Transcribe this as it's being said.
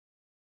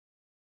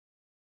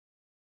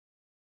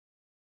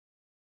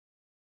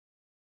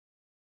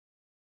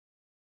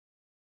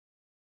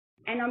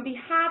And on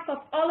behalf of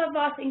all of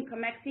us in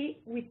COMEXI,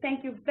 we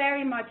thank you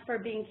very much for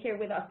being here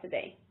with us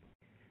today.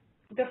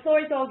 The floor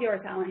is all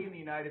yours, Alan. We in the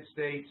United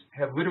States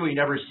have literally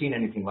never seen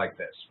anything like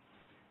this.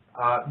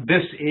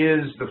 This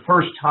is the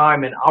first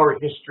time in our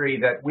history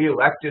that we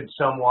elected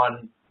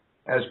someone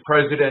as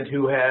president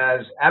who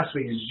has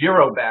absolutely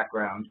zero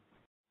background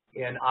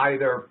in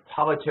either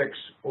politics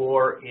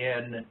or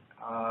in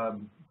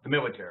the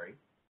military.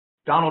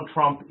 Donald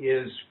Trump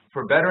is,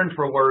 for better and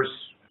for worse,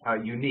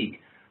 unique.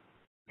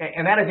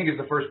 And that, I think, is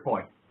the first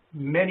point.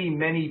 Many,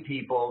 many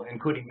people,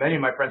 including many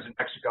of my friends in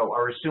Mexico,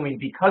 are assuming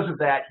because of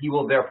that, he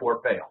will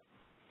therefore fail.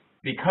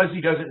 Because he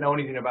doesn't know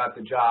anything about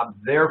the job,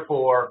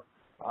 therefore,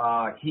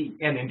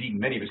 and indeed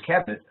many of his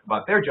cabinet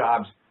about their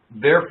jobs,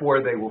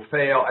 therefore they will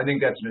fail. I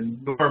think that's an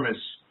enormous,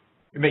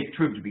 it may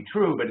prove to be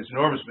true, but it's an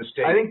enormous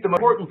mistake. I think the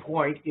important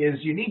point is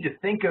you need to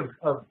think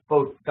of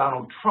both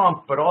Donald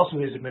Trump, but also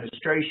his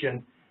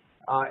administration,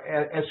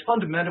 as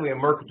fundamentally a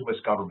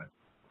mercantilist government.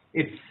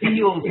 It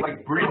feels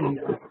like Britain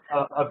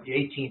of the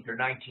 18th or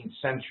 19th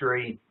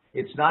century.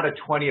 It's not a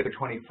 20th or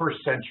 21st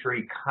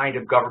century kind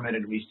of government,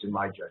 at least in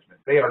my judgment.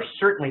 They are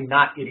certainly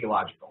not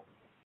ideological.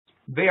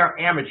 They are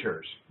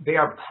amateurs. They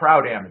are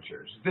proud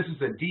amateurs. This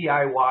is a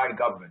DIY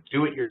government,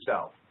 do it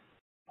yourself.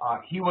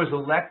 He was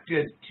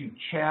elected to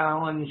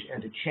challenge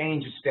and to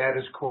change the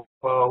status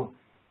quo,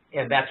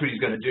 and that's what he's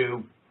going to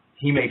do.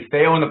 He may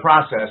fail in the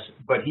process,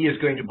 but he is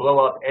going to blow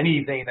up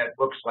anything that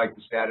looks like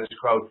the status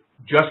quo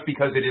just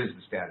because it is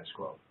the status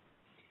quo.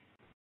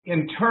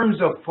 In terms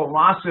of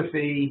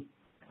philosophy,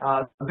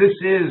 this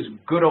is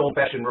good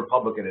old-fashioned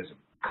republicanism.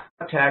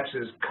 Cut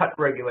taxes, cut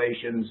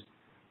regulations,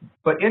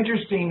 but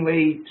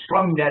interestingly,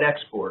 strong net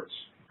exports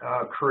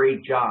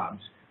create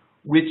jobs,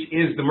 which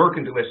is the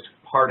mercantilist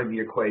part of the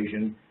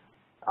equation.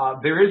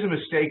 There is a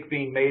mistake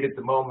being made at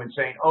the moment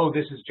saying, oh,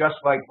 this is just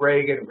like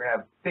Reagan, we're going to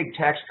have big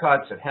tax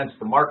cuts and hence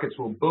the markets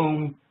will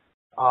boom.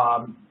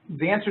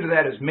 The answer to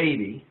that is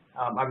maybe.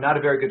 I'm not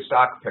a very good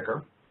stock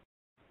picker.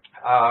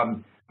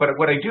 But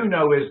what I do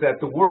know is that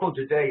the world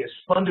today is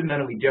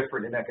fundamentally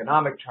different in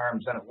economic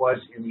terms than it was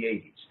in the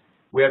 80s.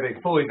 We have a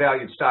fully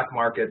valued stock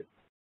market.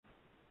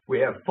 We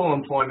have full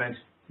employment.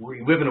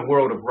 We live in a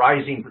world of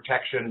rising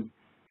protection.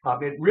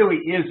 It really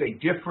is a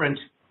different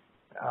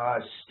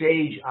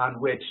stage on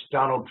which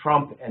Donald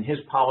Trump and his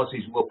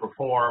policies will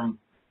perform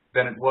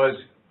than it was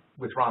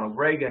with Ronald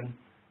Reagan.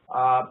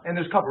 And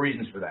there's a couple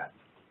reasons for that.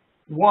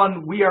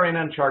 One, we are in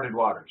uncharted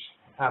waters.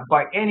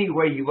 By any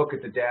way you look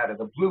at the data,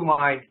 the blue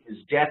line is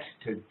debt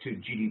to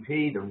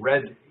GDP, the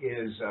red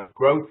is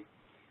growth.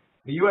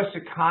 The U.S.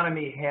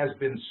 economy has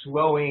been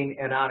slowing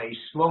and on a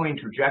slowing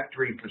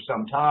trajectory for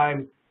some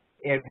time,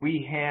 and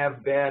we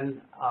have been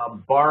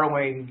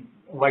borrowing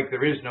like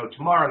there is no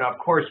tomorrow. Now, of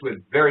course, with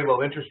very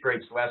low interest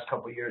rates the last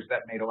couple of years,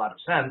 that made a lot of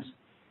sense,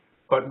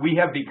 but we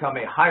have become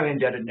a highly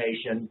indebted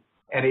nation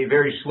and a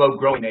very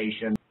slow-growing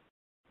nation.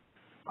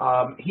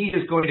 He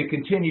is going to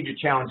continue to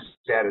challenge the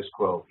status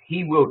quo.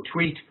 He will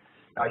tweet,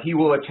 he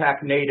will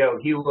attack NATO,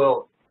 he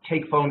will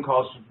take phone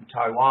calls from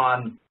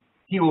Taiwan,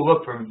 he will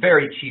look for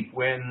very cheap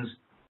wins,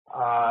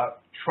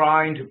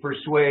 trying to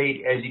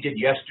persuade, as he did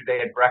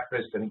yesterday at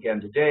breakfast and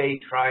again today,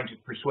 trying to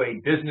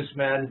persuade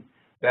businessmen,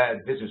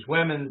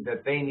 businesswomen,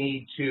 that they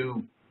need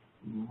to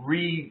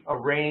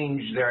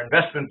rearrange their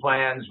investment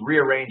plans,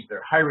 rearrange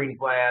their hiring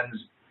plans.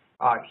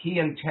 He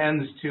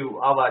intends to,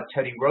 a la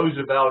Teddy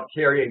Roosevelt,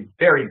 carry a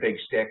very big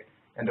stick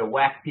and to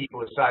whack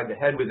people aside the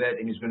head with it,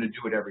 and he's going to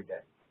do it every day.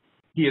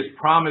 He has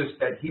promised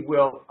that he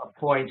will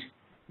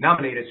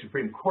nominate a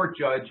Supreme Court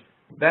judge.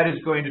 That is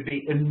going to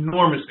be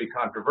enormously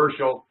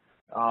controversial.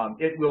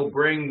 It will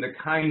bring the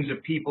kinds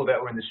of people that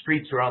were in the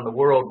streets around the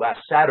world last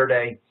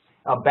Saturday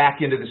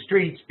back into the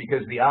streets,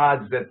 because the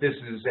odds that this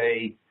is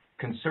a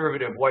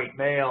conservative white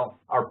male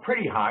are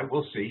pretty high.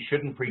 We'll see,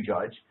 shouldn't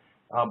prejudge.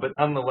 But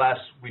nonetheless,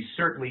 we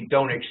certainly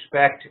don't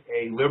expect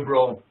a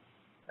liberal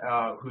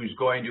who's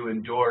going to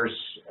endorse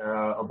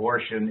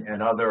abortion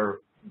and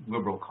other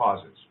liberal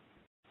causes.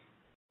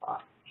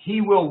 He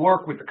will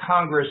work with the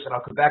Congress, and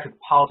I'll come back to the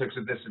politics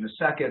of this in a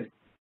second,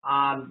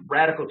 on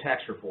radical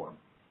tax reform.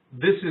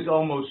 This is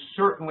almost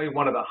certainly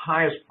one of the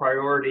highest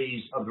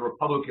priorities of the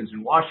Republicans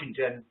in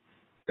Washington,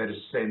 that is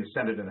to say in the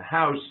Senate and the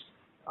House.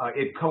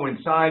 It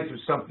coincides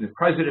with something the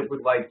president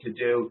would like to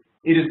do.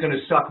 It is going to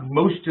suck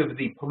most of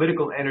the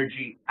political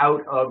energy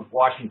out of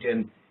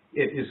Washington.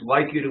 It is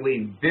likely to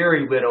leave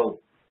very little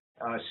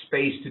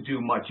space to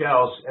do much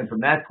else. And from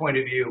that point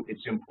of view,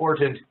 it's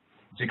important.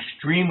 It's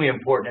extremely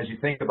important as you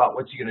think about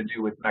what you're going to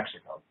do with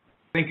Mexico.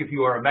 Think if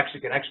you are a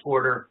Mexican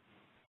exporter,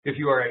 if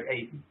you are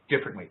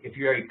if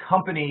you're a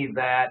company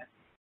that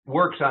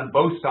works on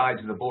both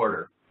sides of the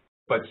border,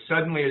 but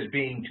suddenly is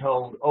being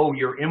told, oh,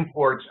 your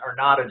imports are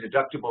not a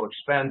deductible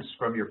expense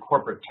from your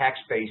corporate tax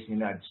base in the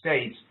United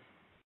States,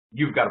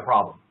 you've got a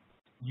problem.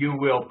 You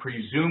will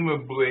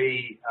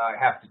presumably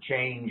have to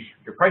change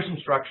your pricing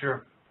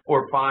structure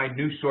or find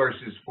new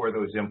sources for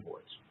those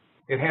imports.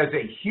 It has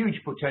a huge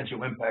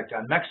potential impact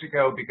on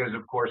Mexico because,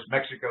 of course,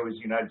 Mexico is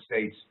the United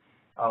States'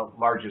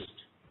 largest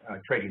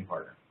trading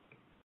partner.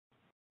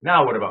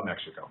 Now, what about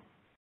Mexico?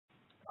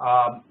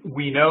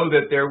 We know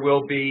that there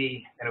will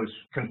be, and it was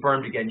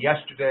confirmed again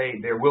yesterday,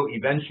 there will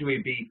eventually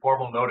be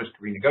formal notice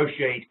to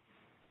renegotiate.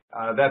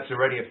 That's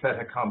already a fait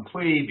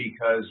accompli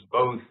because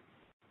both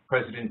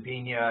President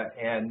Pena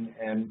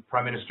and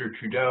Prime Minister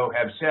Trudeau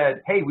have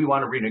said, hey, we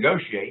want to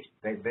renegotiate.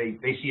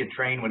 They see a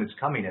train when it's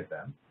coming at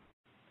them.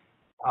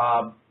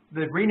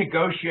 The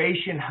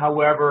renegotiation,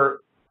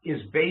 however,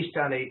 is based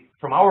on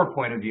from our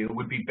point of view,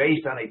 would be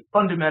based on a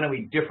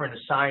fundamentally different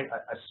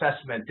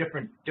assessment,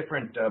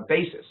 different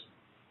basis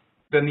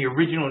than the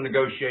original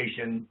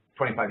negotiation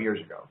 25 years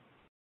ago.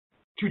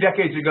 2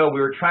 decades ago, we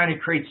were trying to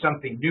create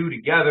something new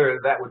together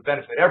that would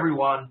benefit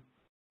everyone.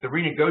 The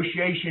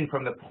renegotiation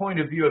from the point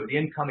of view of the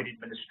incoming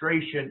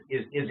administration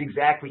is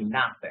exactly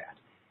not that.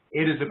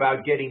 It is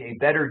about getting a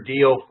better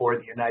deal for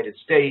the United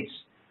States,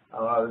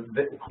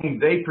 whom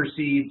they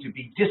perceive to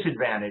be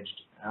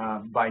disadvantaged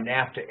by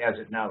NAFTA as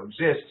it now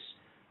exists,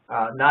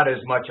 not as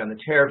much on the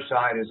tariff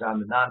side as on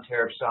the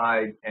non-tariff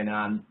side and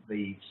on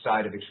the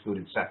side of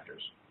excluded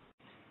sectors.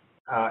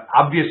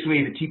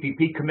 Obviously, the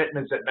TPP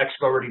commitments that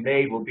Mexico already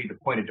made will be the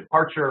point of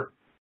departure.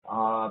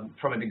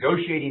 From a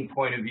negotiating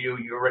point of view,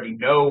 you already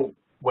know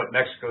what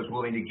Mexico is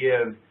willing to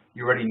give.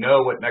 You already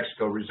know what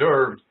Mexico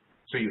reserved,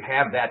 so you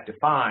have that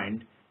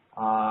defined.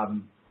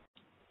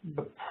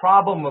 The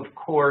problem, of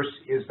course,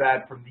 is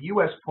that from the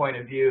U.S. point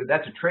of view,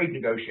 that's a trade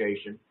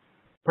negotiation.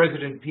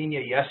 President Pena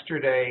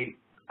yesterday,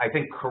 I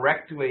think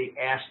correctly,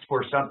 asked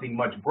for something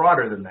much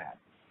broader than that.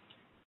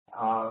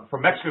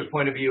 From Mexico's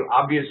point of view,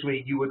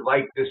 obviously, you would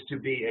like this to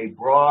be a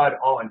broad,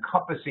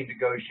 all-encompassing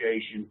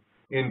negotiation,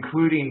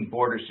 including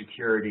border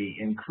security,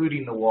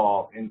 including the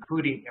wall,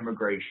 including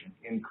immigration,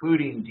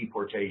 including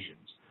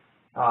deportations,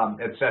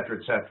 et cetera,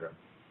 et cetera.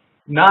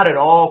 Not at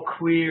all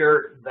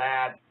clear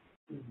that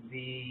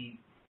the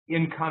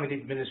incoming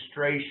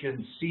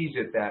administration sees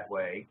it that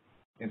way.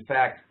 In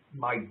fact,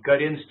 my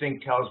gut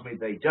instinct tells me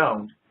they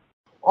don't.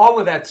 All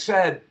of that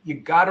said, you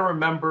got to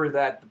remember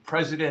that the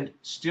president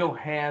still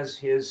has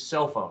his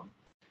cell phone.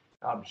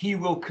 He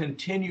will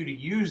continue to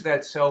use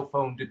that cell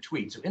phone to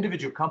tweet. So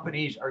individual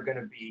companies are going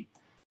to be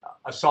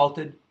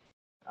assaulted.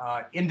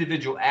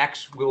 Individual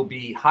acts will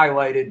be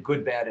highlighted,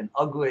 good, bad, and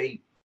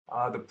ugly.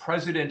 The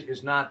president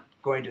is not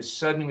going to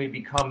suddenly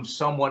become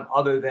someone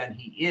other than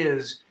he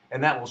is,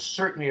 and that will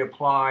certainly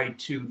apply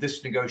to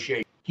this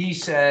negotiation. He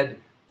said,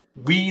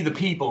 we, the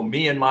people,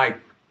 me and my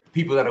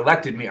people that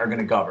elected me, are going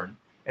to govern.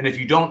 And if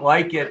you don't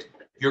like it,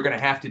 you're going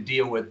to have to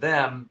deal with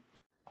them.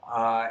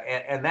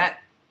 And that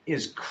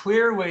is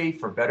clearly,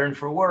 for better and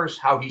for worse,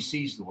 how he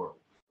sees the world.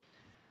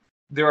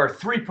 There are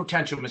 3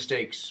 potential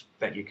mistakes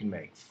that you can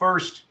make.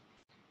 First,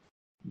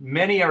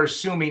 many are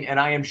assuming, and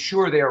I am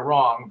sure they are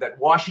wrong, that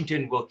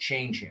Washington will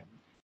change him,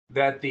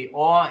 that the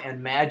awe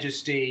and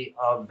majesty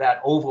of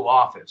that Oval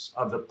Office,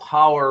 of the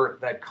power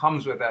that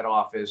comes with that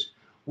office,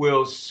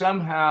 will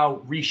somehow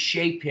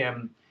reshape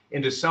him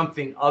into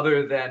something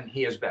other than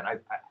he has been.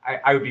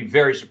 I would be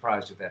very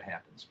surprised if that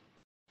happens.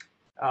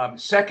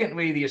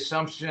 Secondly, the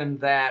assumption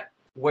that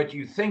what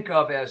you think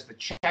of as the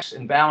checks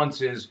and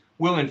balances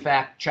will in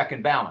fact check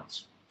and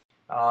balance.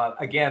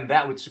 Again,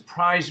 that would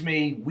surprise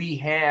me. We,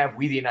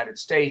 the United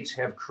States,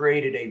 have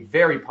created a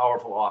very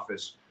powerful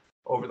office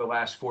over the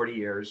last 40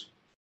 years.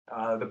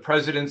 The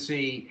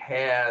presidency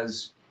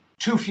has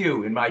too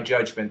few, in my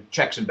judgment,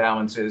 checks and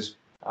balances.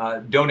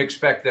 Don't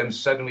expect them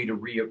suddenly to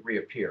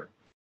reappear.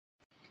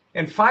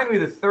 And finally,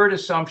 the third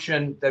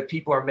assumption that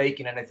people are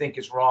making, and I think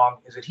is wrong,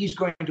 is that he's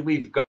going to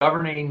leave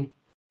governing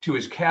to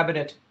his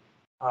cabinet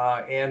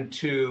and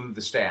to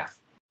the staff.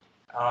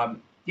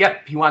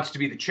 Yep, he wants to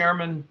be the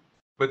chairman,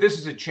 but this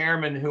is a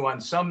chairman who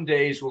on some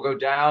days will go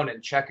down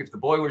and check if the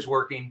boiler's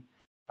working.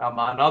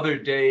 On other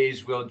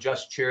days, will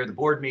just chair the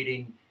board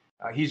meeting.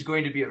 He's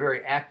going to be a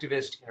very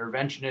activist,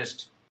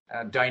 interventionist,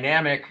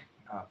 dynamic,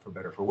 for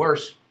better or for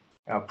worse,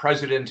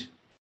 president.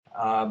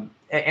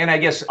 And I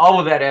guess all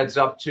of that adds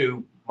up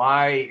to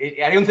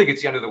I don't think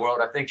it's the end of the world.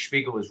 I think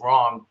Spiegel is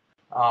wrong.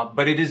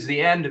 But it is the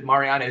end,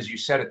 Mariana, as you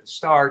said at the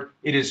start,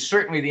 it is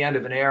certainly the end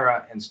of an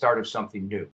era and start of something new.